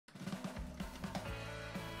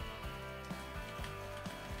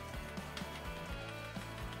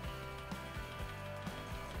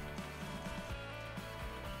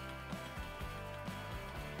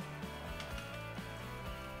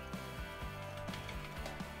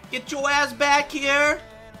Get your ass back here!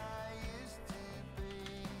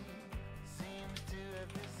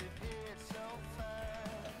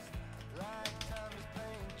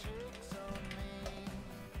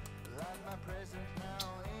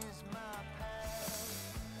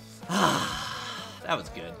 That was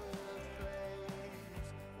good.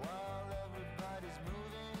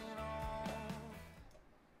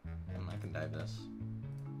 I can dive this.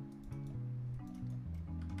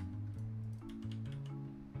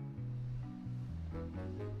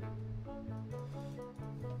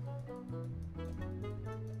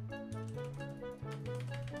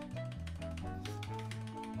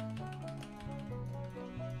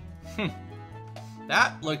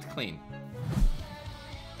 That looked clean.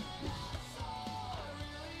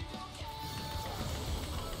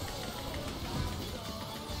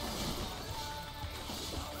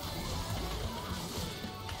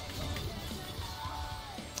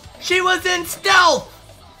 She was in stealth!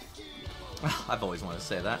 I've always wanted to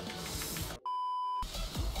say that.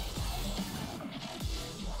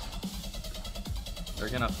 They're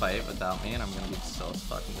gonna fight without me and I'm gonna be so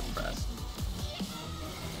fucking depressed.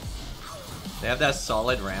 They have that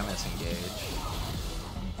solid Rammus engage.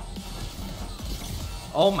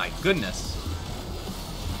 Oh my goodness.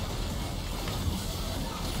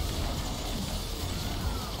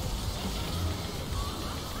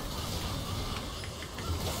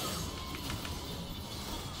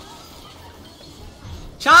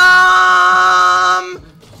 Chom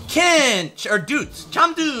Kinch or Doots.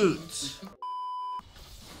 Chom Doots.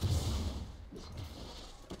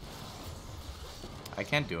 I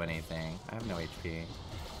can't do anything. I have no HP.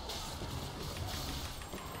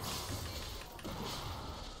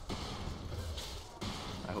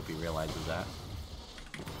 I hope he realizes that.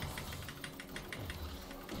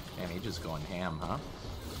 Damn, he's just going ham, huh?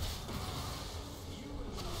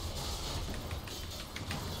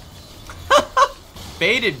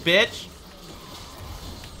 Baited, bitch!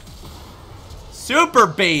 Super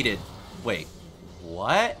baited! Wait,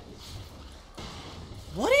 what?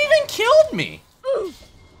 What even killed me?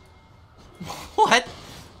 What?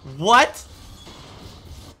 What?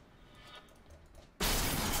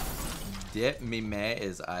 Dip Mime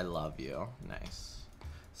is I love you. Nice.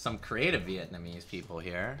 Some creative Vietnamese people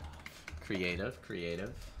here. Creative,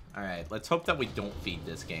 creative. Alright, let's hope that we don't feed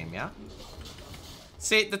this game, yeah?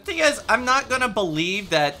 See, the thing is, I'm not gonna believe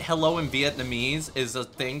that hello in Vietnamese is a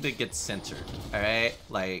thing that gets censored, alright?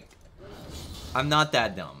 Like, I'm not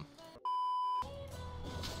that dumb.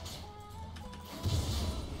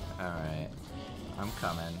 Alright, I'm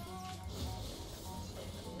coming.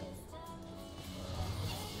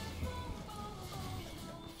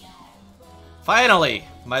 Finally,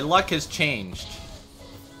 my luck has changed.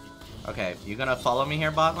 Okay, you gonna follow me here,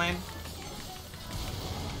 bot lane?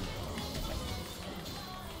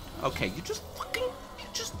 Okay, you just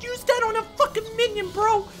used that on a fucking minion,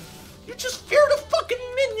 bro. You just feared a fucking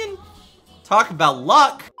minion. Talk about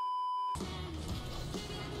luck.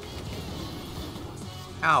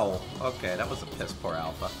 Ow. Okay, that was a piss poor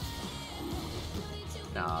alpha.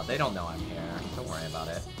 Nah, they don't know I'm here. Don't worry about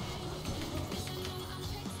it.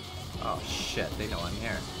 Oh shit, they know I'm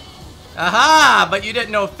here. Aha! But you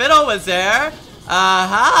didn't know Fiddle was there.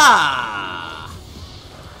 Aha!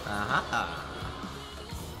 Aha!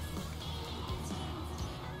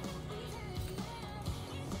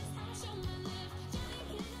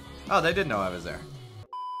 Oh, they did know I was there.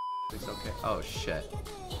 It's okay. Oh, shit.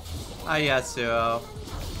 Hi, Yasuo.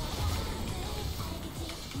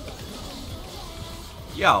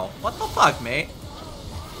 Yo, what the fuck, mate?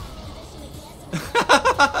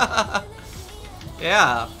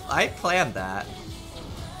 Yeah, I planned that.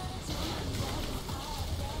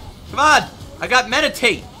 Come on! I got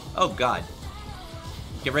meditate! Oh, God.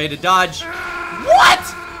 Get ready to dodge. What?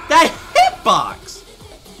 That hitbox!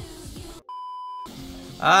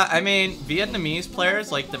 I mean, Vietnamese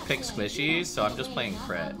players like to pick squishies, so I'm just playing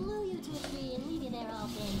crit.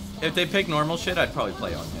 If they pick normal shit, I'd probably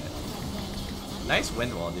play on hit. Nice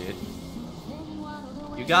wind wall, dude.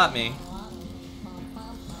 You got me.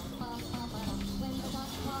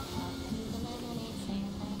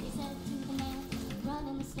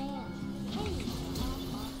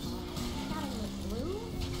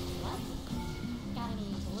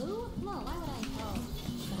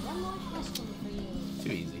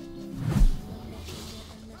 Too easy.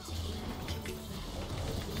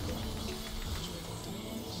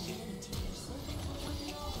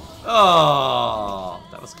 Oh,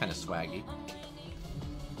 that was kind of swaggy.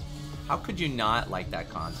 How could you not like that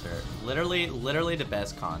concert? Literally the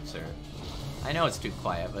best concert. I know it's too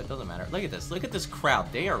quiet, but it doesn't matter. Look at this. Look at this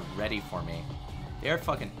crowd. They are ready for me. They are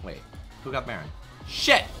fucking... Wait. Who got Baron?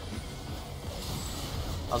 Shit!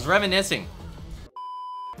 I was reminiscing.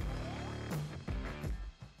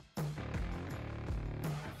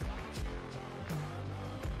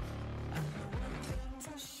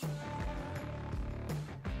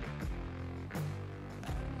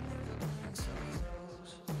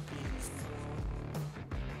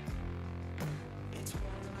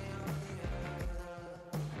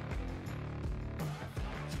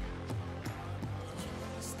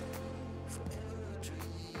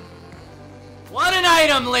 What an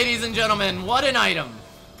item, ladies and gentlemen! What an item!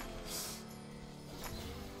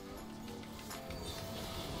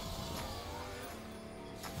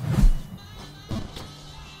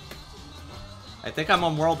 I think I'm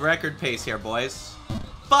on world record pace here, boys.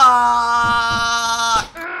 Fuck!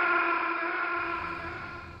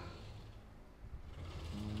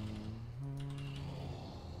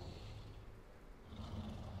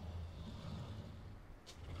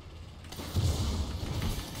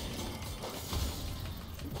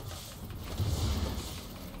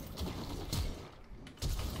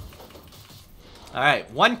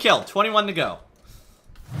 Alright, 1 kill, 21 to go.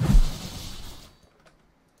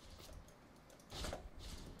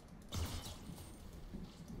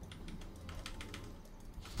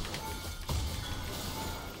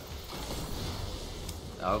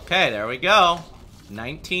 Okay, there we go.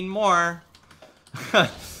 19 more.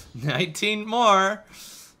 19 more.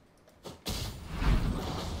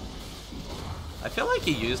 I feel like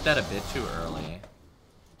he used that a bit too early.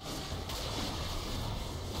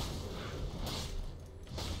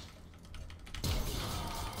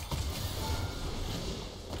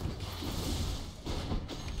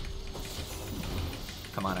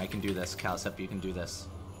 Come on, I can do this. Cowsep, you can do this.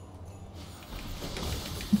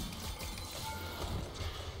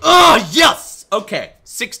 Oh, yes! Okay,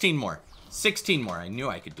 16 more. 16 more. I knew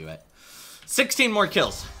I could do it. 16 more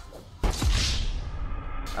kills.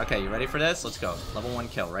 Okay, you ready for this? Let's go. Level 1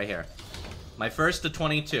 kill right here. My first of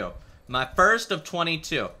 22. My first of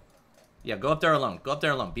 22. Yeah, go up there alone. Go up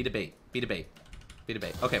there alone. Beat a bait. Beat a bait. Beat a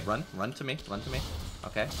bait. Okay, run. Run to me. Run to me.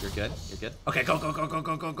 Okay, you're good. You're good. Okay, go, go, go, go,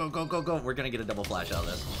 go, go, go, go, go, go. We're gonna get a double flash out of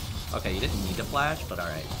this. Okay, you didn't need to flash, but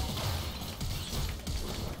alright.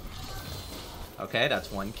 Okay,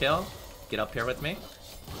 that's 1 kill. Get up here with me.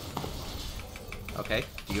 Okay,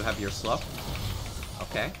 do you have your slow?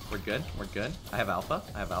 Okay, we're good. We're good. I have alpha.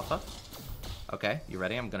 I have alpha. Okay, you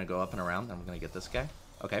ready? I'm gonna go up and around. I'm gonna get this guy.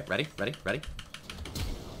 Okay, ready? Ready? Ready?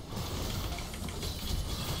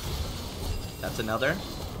 That's another.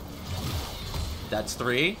 That's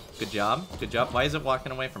 3. Good job. Good job. Why is it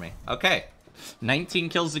walking away from me? Okay. 19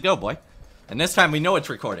 kills to go, boy. And this time we know it's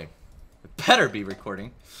recording. It better be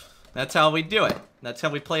recording. That's how we do it. That's how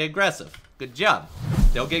we play aggressive. Good job.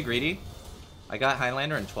 Don't get greedy. I got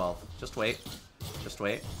Highlander in 12. Just wait. Just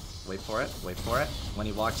wait. Wait for it. Wait for it. When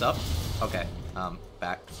he walks up. Okay.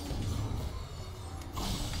 Back.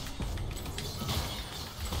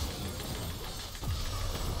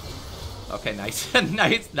 Okay, nice.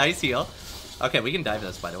 nice heal. Okay, we can dive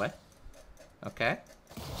this, by the way. Okay.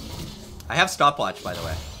 I have stopwatch, by the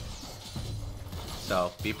way.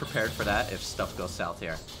 So, be prepared for that if stuff goes south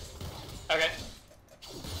here. Okay.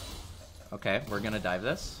 Okay, we're gonna dive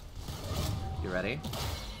this. You ready?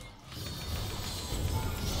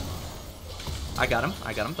 I got him.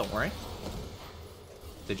 I got him. Don't worry.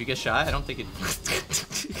 Did you get shot? I don't think it...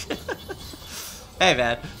 Hey,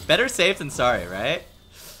 man. Better safe than sorry, right?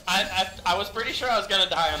 I was pretty sure I was gonna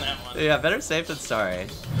die on that one. Yeah, better safe than sorry.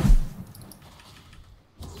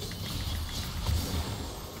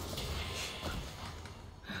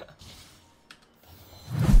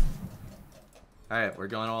 Alright, we're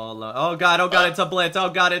going all low. Oh god, it's a blitz. Oh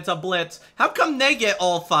god, it's a blitz. How come they get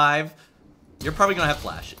all 5? You're probably gonna have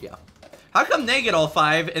flash, yeah. How come they get all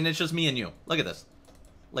 5 and it's just me and you? Look at this.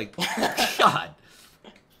 Like, god.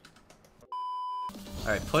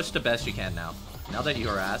 Alright, push the best you can now. Now that you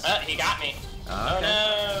harass. He got me. Okay. Oh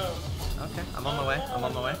no. Okay, I'm on my way. I'm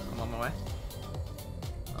on my way. I'm on my way.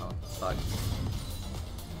 Oh, fuck.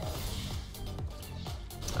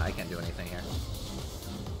 I can't do anything here.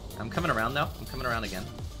 I'm coming around though. I'm coming around again.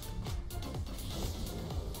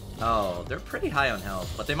 Oh, they're pretty high on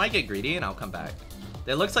health, but they might get greedy and I'll come back.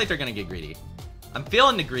 It looks like they're gonna get greedy. I'm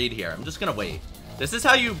feeling the greed here. I'm just gonna wait. This is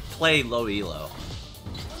how you play low elo.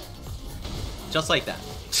 Just like that.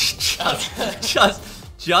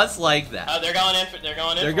 just like that. Oh, they're going in. They're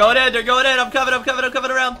going in. They're going in. They're going in. I'm coming. I'm coming. I'm coming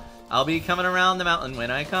around. I'll be coming around the mountain when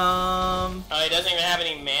I come. Oh, he doesn't even have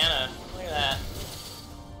any mana. Look at that.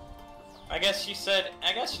 I guess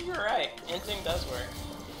you were right. Inting does work.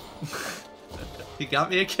 He got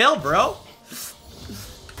me a kill, bro.